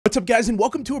What's up, guys, and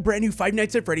welcome to a brand new Five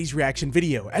Nights at Freddy's reaction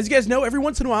video. As you guys know, every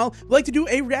once in a while, we like to do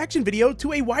a reaction video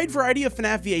to a wide variety of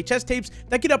FNAF VHS tapes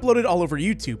that get uploaded all over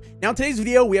YouTube. Now, in today's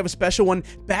video, we have a special one.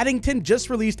 Battington just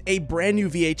released a brand new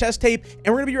VHS tape, and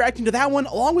we're going to be reacting to that one,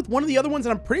 along with one of the other ones that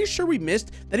I'm pretty sure we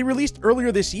missed that he released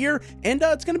earlier this year, and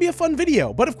it's going to be a fun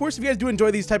video. But of course, if you guys do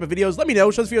enjoy these type of videos, let me know,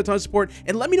 show this video a ton of support,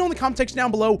 and let me know in the comment section down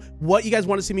below what you guys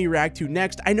want to see me react to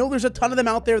next. I know there's a ton of them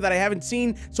out there that I haven't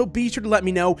seen, so be sure to let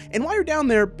me know, and while you're down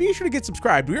there, be sure to get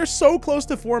subscribed. We are so close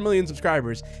to 4 million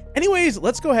subscribers. Anyways,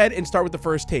 let's go ahead and start with the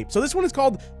first tape. So this one is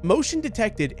called Motion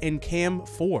Detected in Cam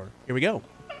 4. Here we go.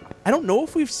 I don't know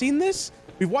if we've seen this.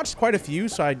 We've watched quite a few,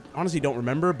 so I honestly don't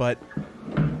remember, but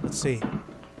let's see.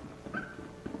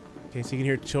 Okay, so you can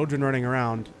hear children running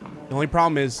around. The only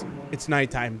problem is it's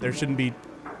nighttime. There shouldn't be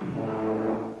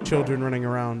children running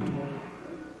around.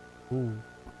 Ooh.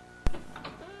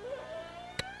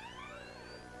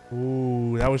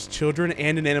 Ooh, that was children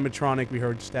and an animatronic we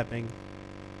heard stepping.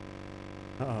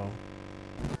 Uh-oh.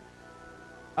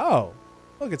 Oh.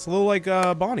 Look, it's a little like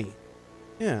Bonnie.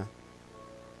 Yeah.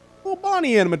 Little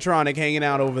Bonnie animatronic hanging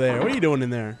out over there. What are you doing in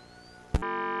there?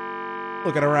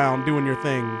 Looking around, doing your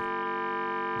thing.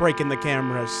 Breaking the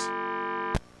cameras.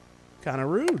 Kind of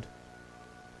rude.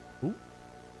 Ooh.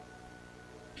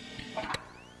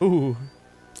 Ooh.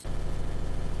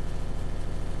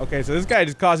 Okay, so this guy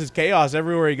just causes chaos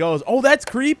everywhere he goes. Oh, that's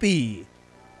creepy.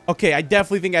 Okay, I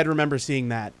definitely think I'd remember seeing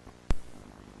that.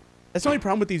 That's the only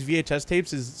problem with these VHS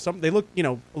tapes is they look, you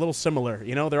know, a little similar.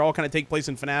 You know, they're all kind of take place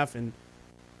in FNAF and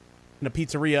in a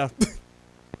pizzeria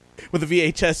with a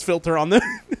VHS filter on them.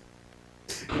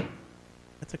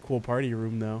 That's a cool party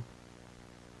room, though.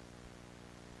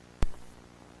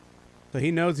 So he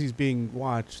knows he's being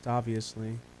watched,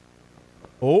 obviously.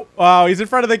 Oh, wow, he's in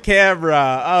front of the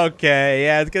camera. Okay,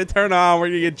 yeah, it's gonna turn on. We're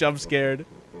gonna get jump scared.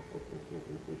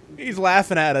 He's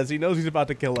laughing at us. He knows he's about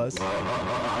to kill us.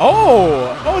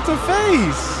 Oh, oh, it's a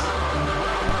face.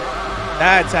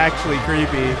 That's actually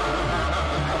creepy.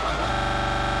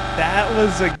 That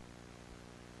was a...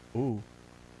 Ooh.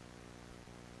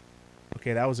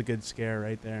 Okay, that was a good scare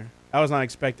right there. I was not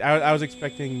expecting... I was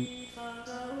expecting...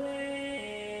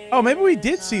 Oh, maybe we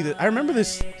did see that. I remember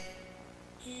this...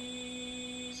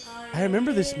 I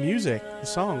remember this music, the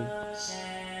song.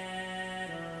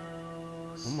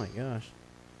 Oh my gosh.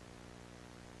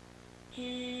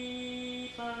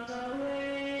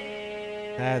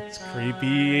 That's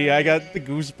creepy. I got the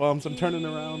goosebumps. I'm turning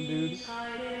around, dude.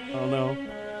 Oh no.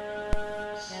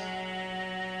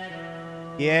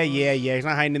 Yeah. He's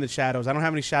not hiding in the shadows. I don't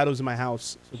have any shadows in my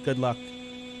house, so good luck.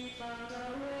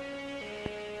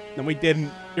 No, we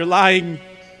didn't. You're lying.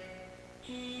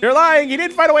 You're lying. He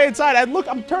didn't find a way inside.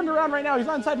 I'm turned around right now. He's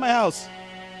not inside my house.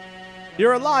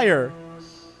 You're a liar.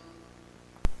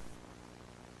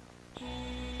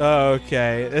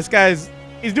 Okay. This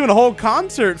he's doing a whole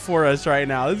concert for us right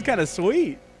now. This is kind of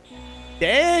sweet.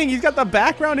 Dang, he's got the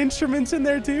background instruments in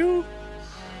there too.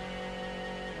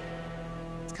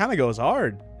 It kind of goes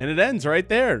hard. And it ends right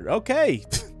there. Okay.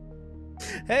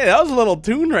 Hey, that was a little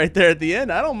tune right there at the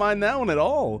end. I don't mind that one at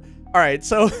all. All right,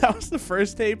 so that was the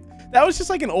first tape. That was just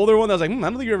like an older one that was like, I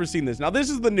don't think you've ever seen this. Now, this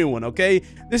is the new one, okay?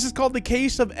 This is called The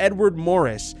Case of Edward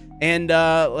Morris. And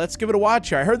let's give it a watch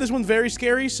here. I heard this one's very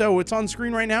scary, so it's on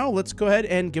screen right now. Let's go ahead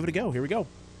and give it a go. Here we go.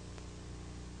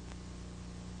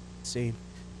 Let's see.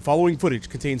 The following footage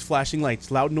contains flashing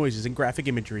lights, loud noises, and graphic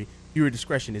imagery. Viewer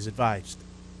discretion is advised.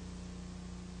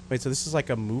 Wait, so this is like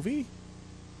a movie?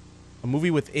 A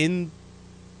movie within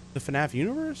the FNAF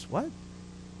universe? What?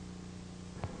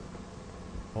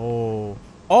 Oh...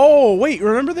 Oh, wait,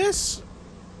 remember this?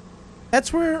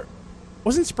 That's where...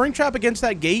 Wasn't Springtrap against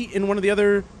that gate in one of the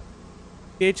other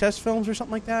VHS films or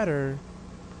something like that? Or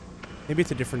maybe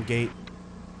it's a different gate.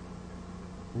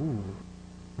 Ooh.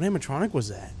 What animatronic was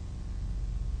that?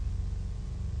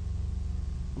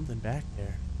 Something back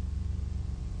there.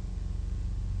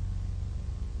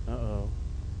 Uh-oh.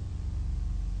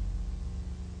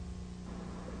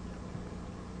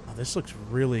 Oh, this looks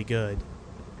really good.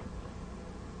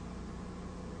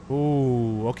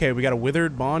 Ooh, okay, we got a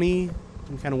withered Bonnie.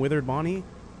 Some kind of withered Bonnie.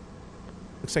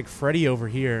 Looks like Freddy over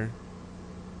here.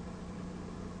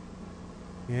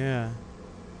 Yeah.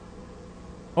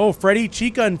 Oh, Freddy,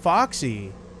 Chica, and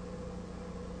Foxy.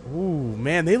 Ooh,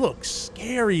 man, they look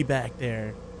scary back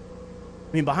there.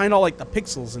 I mean, behind all, like, the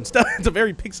pixels and stuff. It's a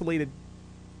very pixelated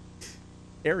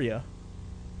area.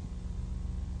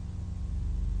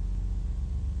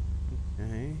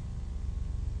 Okay.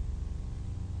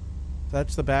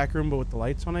 That's the back room, but with the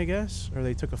lights on, I guess? Or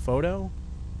they took a photo?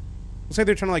 Looks like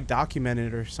they're trying to, like, document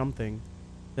it or something.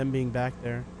 Them being back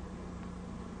there.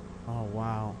 Oh,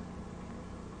 wow.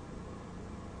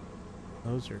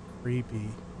 Those are creepy.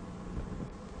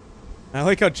 I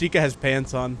like how Chica has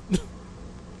pants on.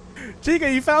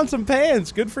 Chica, you found some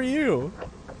pants. Good for you.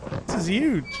 This is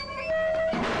huge.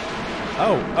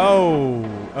 Oh,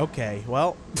 okay.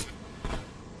 Well,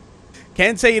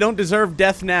 can't say you don't deserve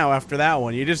death now after that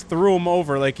one. You just threw him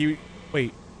over like you...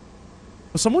 Wait.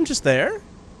 Was someone just there?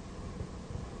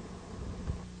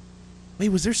 Wait,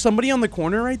 was there somebody on the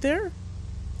corner right there?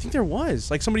 I think there was.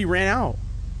 Like somebody ran out.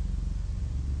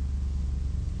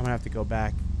 I'm gonna have to go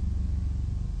back.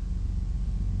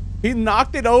 He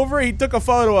knocked it over. He took a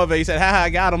photo of it. He said, haha, I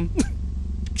got him.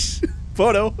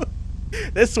 Photo.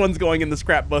 This one's going in the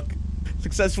scrapbook.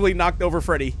 Successfully knocked over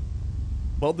Freddy.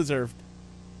 Well deserved.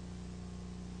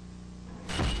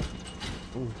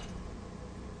 Ooh.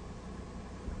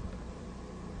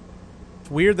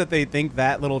 It's weird that they think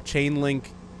that little chain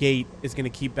link gate is going to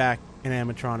keep back an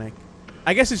animatronic.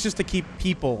 I guess it's just to keep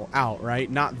people out, right?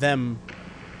 Not them.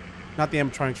 Not the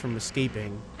animatronics from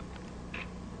escaping.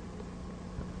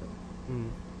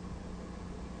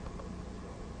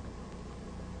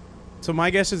 So my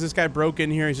guess is this guy broke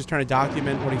in here. He's just trying to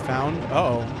document what he found.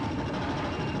 Uh-oh.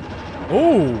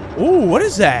 Oh, oh, what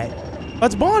is that?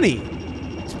 That's Bonnie.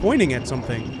 He's pointing at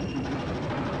something.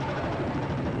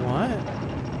 What?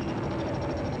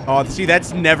 Oh, see,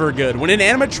 that's never good. When an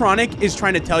animatronic is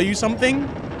trying to tell you something,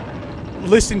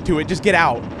 listen to it. Just get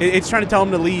out. It's trying to tell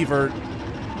him to leave or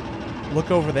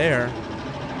look over there.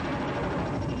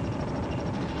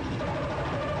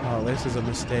 Oh, this is a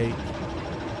mistake.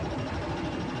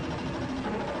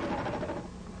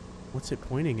 What's it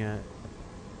pointing at?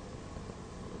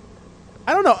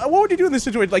 I don't know. What would you do in this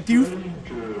situation? Like, do you...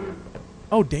 Stranger.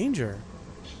 Oh, danger.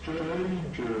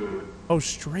 Stranger. Oh,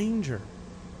 stranger.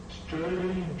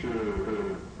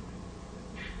 Stranger.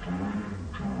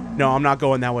 No, I'm not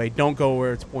going that way. Don't go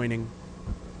where it's pointing.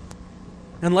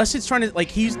 Unless it's trying to... Like,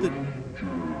 he's the...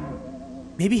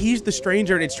 Maybe he's the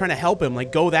stranger and it's trying to help him.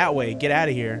 Like, go that way. Get out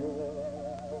of here.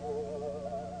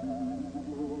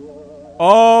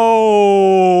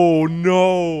 Oh,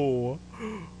 no.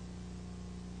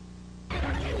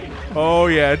 Oh,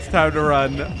 yeah, it's time to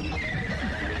run.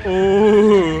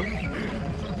 Ooh.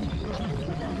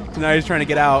 So now he's trying to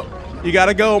get out. You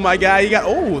gotta go, my guy. You got...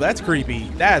 Oh, that's creepy.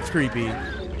 That's creepy.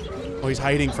 Oh, he's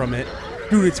hiding from it.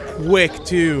 Dude, it's quick,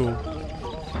 too.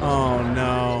 Oh,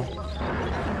 no.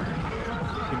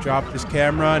 He dropped his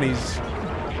camera, and he's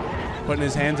putting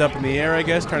his hands up in the air, I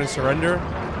guess, trying to surrender.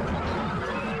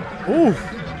 Ooh.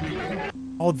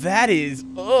 Oh, that is...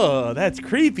 Ugh, that's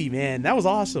creepy, man. That was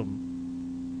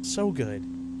awesome. So good.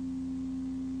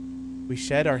 We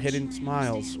shed our hidden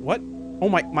smiles. What? Oh,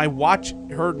 my watch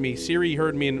heard me. Siri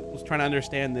heard me and was trying to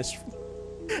understand this.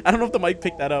 I don't know if the mic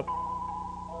picked that up.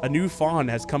 A new fawn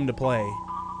has come to play.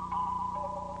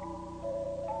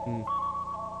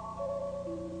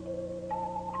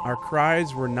 Our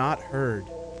cries were not heard.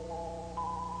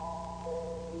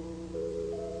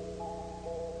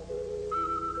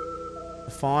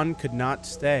 The fawn could not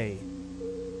stay.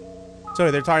 So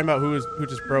they're talking about who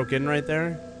just broke in right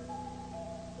there?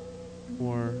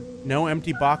 Or no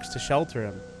empty box to shelter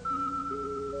him.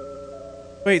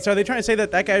 Wait, so are they trying to say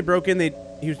that that guy broke in?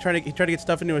 He tried to get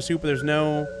stuff into a soup, but there's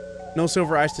no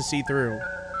silver eyes to see through.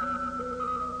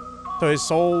 So his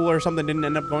soul or something didn't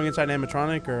end up going inside an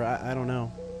animatronic, or I don't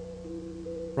know.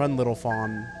 Run, little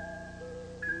fawn.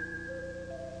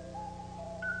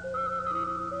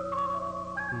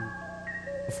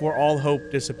 Before all hope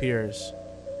disappears.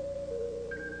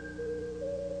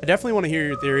 I definitely want to hear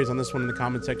your theories on this one in the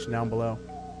comment section down below.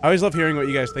 I always love hearing what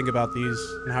you guys think about these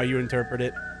and how you interpret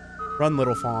it. Run,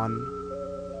 little fawn.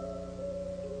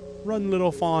 Run,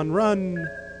 little fawn, run.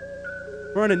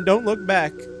 Run and don't look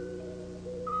back.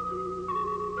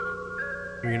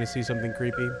 You're gonna see something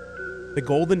creepy. The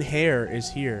golden hair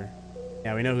is here.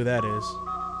 Yeah, we know who that is.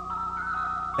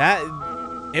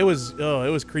 It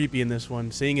was creepy in this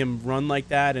one. Seeing him run like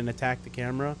that and attack the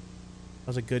camera. That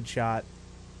was a good shot.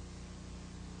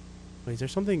 Wait, is there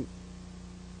something?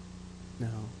 No.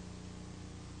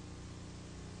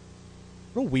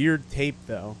 What a weird tape,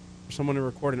 though, for someone to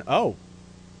record an... Oh.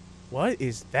 What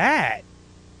is that?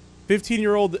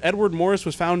 15-year-old Edward Morris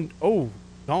was found,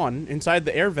 gone, inside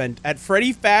the air vent at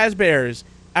Freddy Fazbear's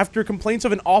after complaints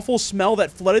of an awful smell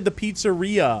that flooded the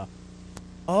pizzeria.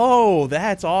 Oh,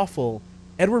 that's awful.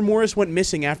 Edward Morris went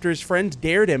missing after his friends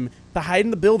dared him to hide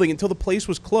in the building until the place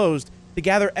was closed to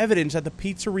gather evidence that the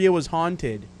pizzeria was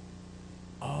haunted.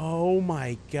 Oh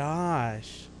my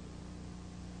gosh.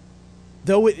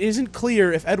 Though it isn't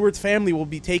clear if Edward's family will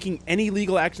be taking any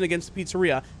legal action against the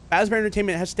pizzeria, Fazbear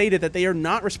Entertainment has stated that they are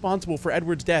not responsible for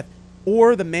Edward's death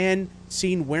or the man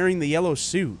seen wearing the yellow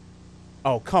suit.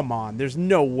 Oh, come on. There's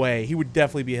no way. He would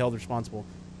definitely be held responsible.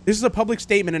 This is a public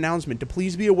statement announcement to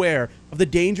please be aware of the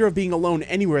danger of being alone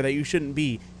anywhere that you shouldn't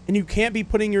be. And you can be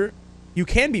putting your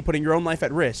own life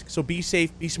at risk. So be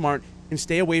safe, be smart, and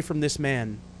stay away from this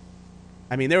man.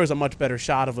 I mean, there was a much better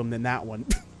shot of him than that one.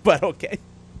 But okay.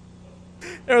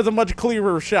 There was a much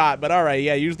clearer shot. But all right,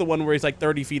 yeah, use the one where he's like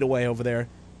 30 feet away over there.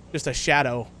 Just a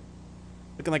shadow.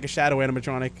 Looking like a shadow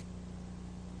animatronic.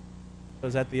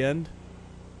 Was that the end?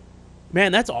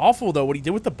 Man, that's awful, though, what he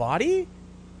did with the body.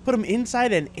 Put him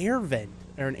inside an air vent.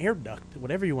 Or an air duct.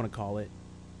 Whatever you want to call it.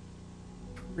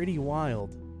 Pretty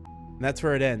wild. And that's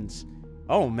where it ends.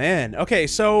 Oh, man. Okay,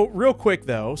 so real quick,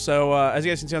 though. So, as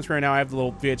you guys can see on screen right now, I have the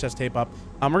little VHS tape up.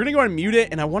 We're going to go and mute it,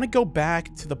 and I want to go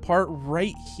back to the part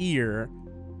right here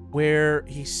where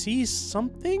he sees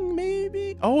something,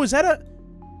 maybe? Oh, is that a...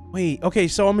 Wait, okay,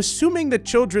 so I'm assuming the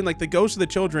children, like the ghosts of the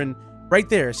children, right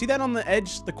there. See that on the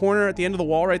edge, the corner at the end of the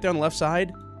wall right there on the left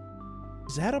side?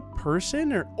 Is that a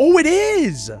person or... Oh, it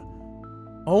is!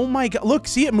 Oh my god. Look,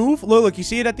 see it move? Look, you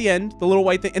see it at the end, the little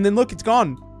white thing, and then look, it's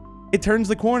gone. It turns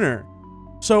the corner.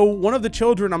 So one of the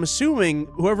children, I'm assuming,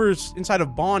 whoever's inside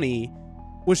of Bonnie,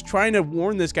 was trying to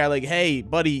warn this guy, like, hey,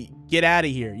 buddy, get out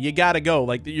of here. You gotta go.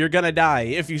 Like, you're gonna die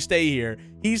if you stay here.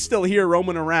 He's still here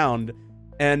roaming around.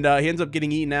 And he ends up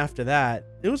getting eaten after that.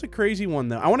 It was a crazy one,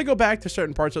 though. I want to go back to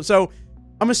certain parts. So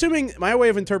I'm assuming my way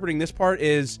of interpreting this part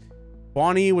is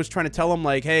Bonnie was trying to tell him,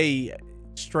 like, hey,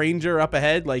 stranger up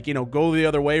ahead, like, you know, go the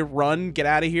other way, run, get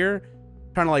out of here.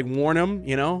 Trying to, like, warn him,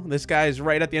 you know, this guy's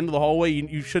right at the end of the hallway.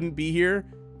 You shouldn't be here.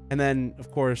 And then, of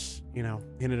course, you know,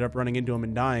 he ended up running into him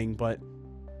and dying. But,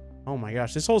 oh, my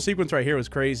gosh, this whole sequence right here was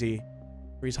crazy.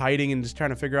 Where he's hiding and just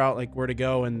trying to figure out, like, where to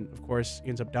go. And, of course, he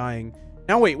ends up dying.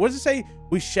 Now, wait, what does it say?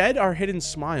 We shed our hidden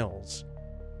smiles.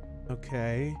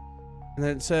 Okay. And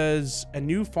then it says, a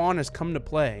new fawn has come to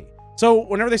play. So,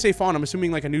 whenever they say fawn, I'm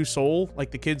assuming like a new soul, like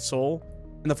the kid's soul.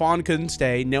 And the fawn couldn't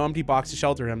stay. No empty box to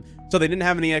shelter him. So, they didn't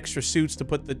have any extra suits to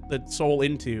put the soul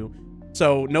into.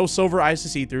 So, no silver eyes to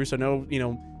see through. So, no, you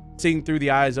know, seeing through the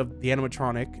eyes of the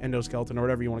animatronic, endoskeleton, or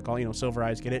whatever you want to call it. You know, silver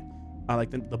eyes, get it? Like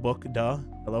the book, duh.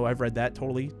 Hello, I've read that,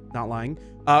 totally, not lying.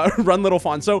 Run, little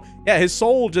fawn. So, yeah, his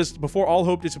soul just, before all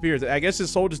hope disappears, I guess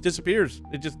his soul just disappears.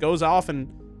 It just goes off,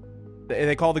 and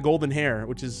they call it the golden hair,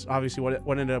 which is obviously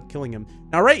what ended up killing him.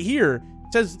 Now, right here,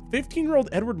 it says 15-year-old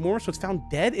Edward Morris was found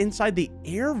dead inside the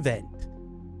air vent.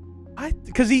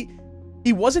 Because he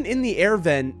wasn't in the air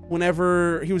vent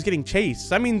whenever he was getting chased.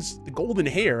 That means the golden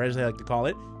hair, as they like to call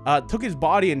it, took his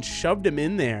body and shoved him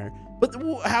in there. But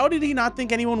how did he not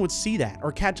think anyone would see that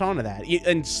or catch on to that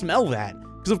and smell that?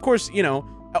 Because, of course, you know...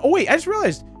 Oh, wait, I just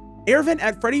realized. Air vent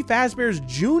at Freddy Fazbear's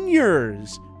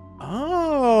Juniors.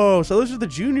 Oh, so those are the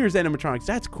Juniors animatronics.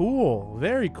 That's cool.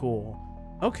 Very cool.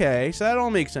 Okay, so that all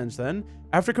makes sense then.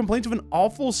 After complaints of an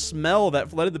awful smell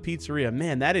that flooded the pizzeria.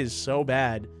 Man, that is so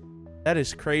bad. That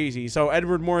is crazy. So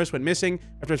Edward Morris went missing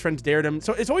after his friends dared him.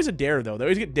 So it's always a dare, though. They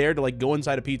always get dared to, like, go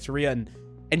inside a pizzeria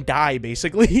and die,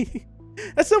 basically.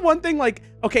 That's the one thing, like,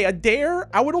 okay, a dare,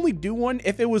 I would only do one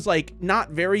if it was, like, not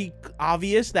very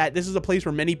obvious that this is a place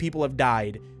where many people have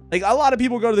died. Like, a lot of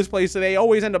people go to this place, so they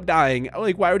always end up dying.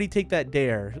 Like, why would he take that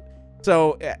dare?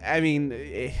 So, I mean,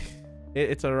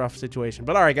 it's a rough situation.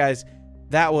 But, all right, guys,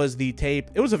 that was the tape.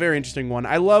 It was a very interesting one.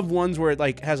 I love ones where it,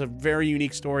 like, has a very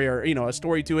unique story or, you know, a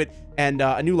story to it and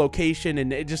a new location,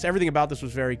 and just everything about this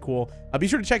was very cool. Be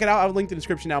sure to check it out. I have a link in the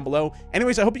description down below.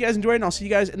 Anyways, I hope you guys enjoyed, and I'll see you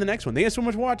guys in the next one. Thank you guys so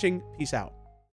much for watching. Peace out.